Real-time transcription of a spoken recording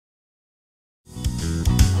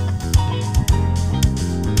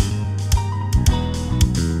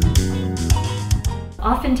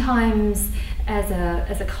Oftentimes, as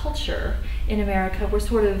a culture in America, we're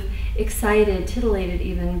sort of excited, titillated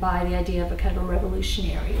even, by the idea of a kind of a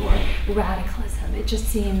revolutionary or radicalism. It just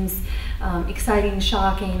seems exciting,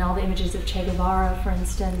 shocking, all the images of Che Guevara, for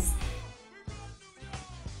instance.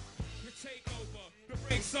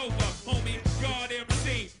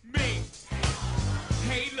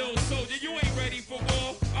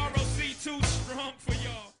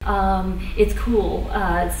 It's cool.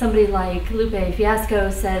 Somebody like Lupe Fiasco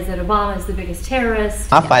says that Obama is the biggest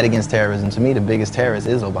terrorist. I fight against terrorism. To me, the biggest terrorist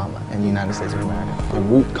is Obama and the United States of America. The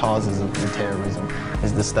root causes of the terrorism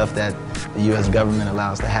is the stuff that the U.S. government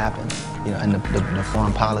allows to happen, you know, and the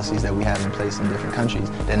foreign policies that we have in place in different countries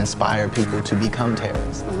that inspire people to become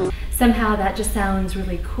terrorists. Somehow that just sounds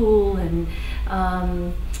really cool and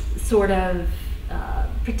sort of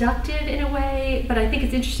productive in a way, but I think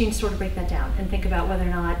it's interesting to sort of break that down and think about whether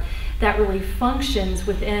or not that really functions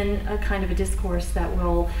within a kind of a discourse that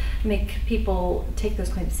will make people take those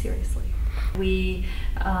claims seriously. We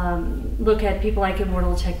look at people like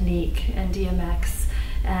Immortal Technique and DMX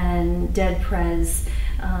and Dead Prez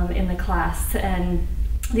in the class, and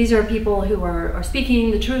these are people who are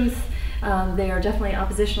speaking the truth. They are definitely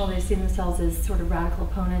oppositional. They see themselves as sort of radical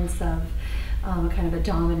opponents of kind of a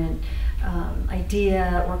dominant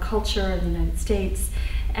idea or culture in the United States,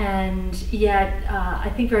 and yet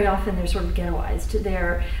I think very often they're sort of ghettoized.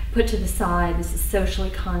 They're put to the side. This is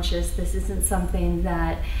socially conscious. This isn't something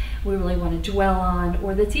that we really want to dwell on,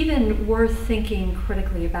 or that's even worth thinking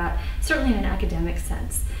critically about, certainly in an academic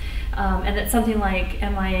sense. And it's something like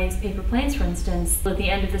M.I.A.'s Paper Planes, for instance. At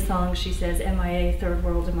the end of the song, she says, M.I.A. Third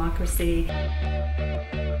World Democracy.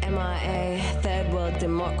 M.I.A. Third World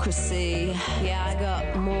Democracy. Yeah, I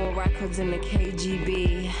got more records than the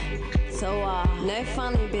K.G.B. So, no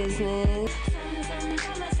funny business.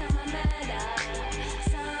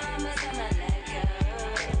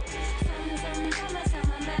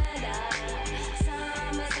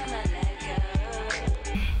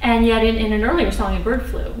 And yet in an earlier song, in Bird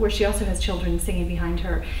Flu, where she also has children singing behind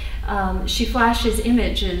her, she flashes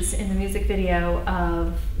images in the music video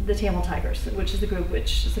of the Tamil Tigers, which is the group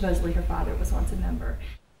which supposedly her father was once a member.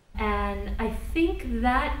 And I think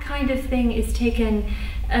that kind of thing is taken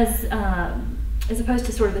as opposed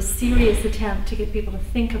to sort of a serious attempt to get people to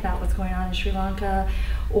think about what's going on in Sri Lanka,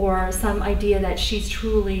 or some idea that she's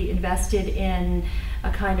truly invested in a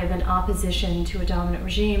kind of an opposition to a dominant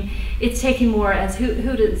regime. It's taken more as who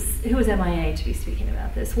is M.I.A. to be speaking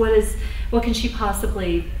about this? What can she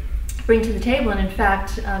possibly bring to the table? And in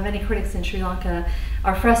fact, many critics in Sri Lanka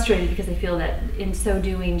are frustrated because they feel that in so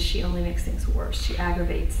doing, she only makes things worse. She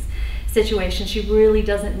aggravates situations. She really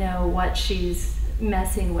doesn't know what she's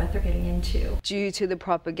messing with or getting into. Due to the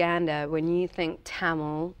propaganda, when you think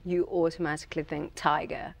Tamil, you automatically think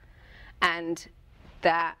tiger. And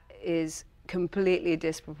that is completely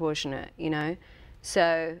disproportionate, you know?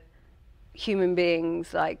 So human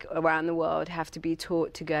beings like around the world have to be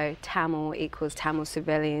taught to go Tamil equals Tamil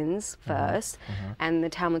civilians first, and the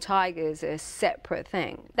Tamil Tigers are a separate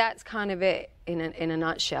thing. That's kind of it in a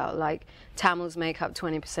nutshell. Like, Tamils make up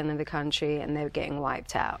 20% of the country and they're getting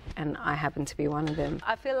wiped out, and I happen to be one of them.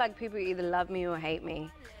 I feel like people either love me or hate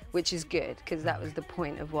me, which is good, because that was the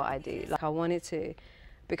point of what I do. Like, I wanted to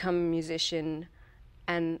become a musician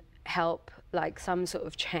and help like some sort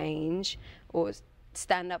of change, or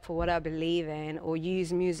stand up for what I believe in, or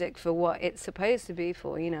use music for what it's supposed to be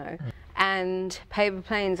for, you know. And Paper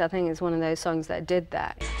Planes, I think, is one of those songs that did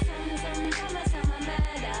that.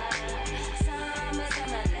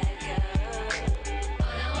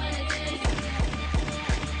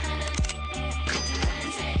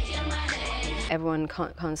 Everyone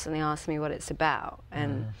constantly asks me what it's about,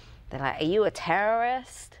 and they're like, are you a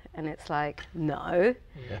terrorist? And it's like, no.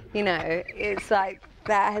 You know, it's like,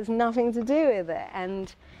 that has nothing to do with it.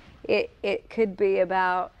 And it could be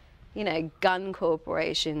about, you know, gun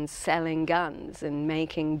corporations selling guns and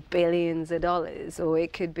making billions of dollars, or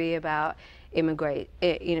it could be about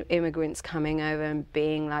immigrants coming over and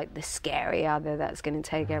being like the scary other that's going to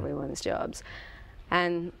take everyone's jobs.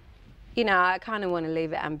 And you know, I kind of want to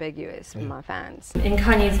leave it ambiguous for my fans. In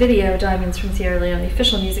Kanye's video, Diamonds from Sierra Leone, the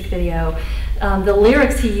official music video, the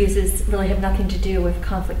lyrics he uses really have nothing to do with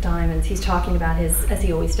conflict diamonds. He's talking about his, as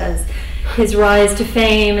he always does, his rise to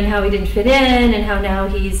fame and how he didn't fit in and how now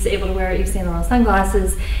he's able to wear Yves Saint Laurent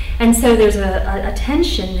sunglasses. And so there's a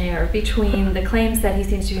tension there between the claims that he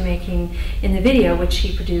seems to be making in the video, which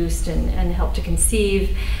he produced and helped to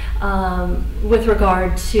conceive, with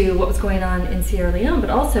regard to what was going on in Sierra Leone,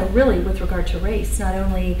 but also really with regard to race, not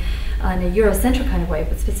only in a Eurocentric kind of way,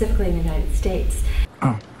 but specifically in the United States.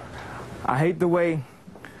 I hate the way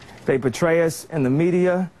They portray us in the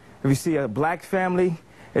media. If you see a black family,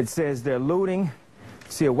 it says they're looting. If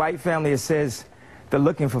you see a white family, it says they're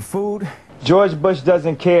looking for food. George Bush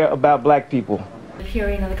doesn't care about black people.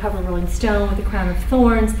 Appearing on the cover of Rolling Stone with a crown of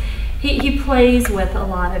thorns, he plays with a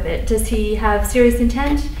lot of it. Does he have serious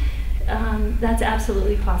intent? That's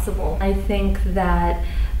absolutely possible. I think that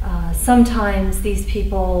sometimes these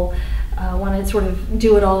people want to sort of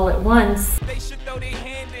do it all at once. They should throw their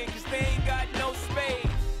hand in 'cause they ain't got no space.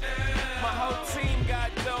 My whole team got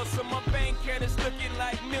dough, so my bank account is looking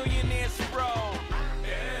like millionaires, bro.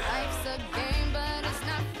 Life's a game, but it's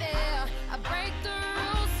not fair. I break the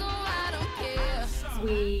rules, so I don't care.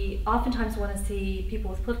 We oftentimes want to see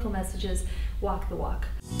people with political messages walk the walk.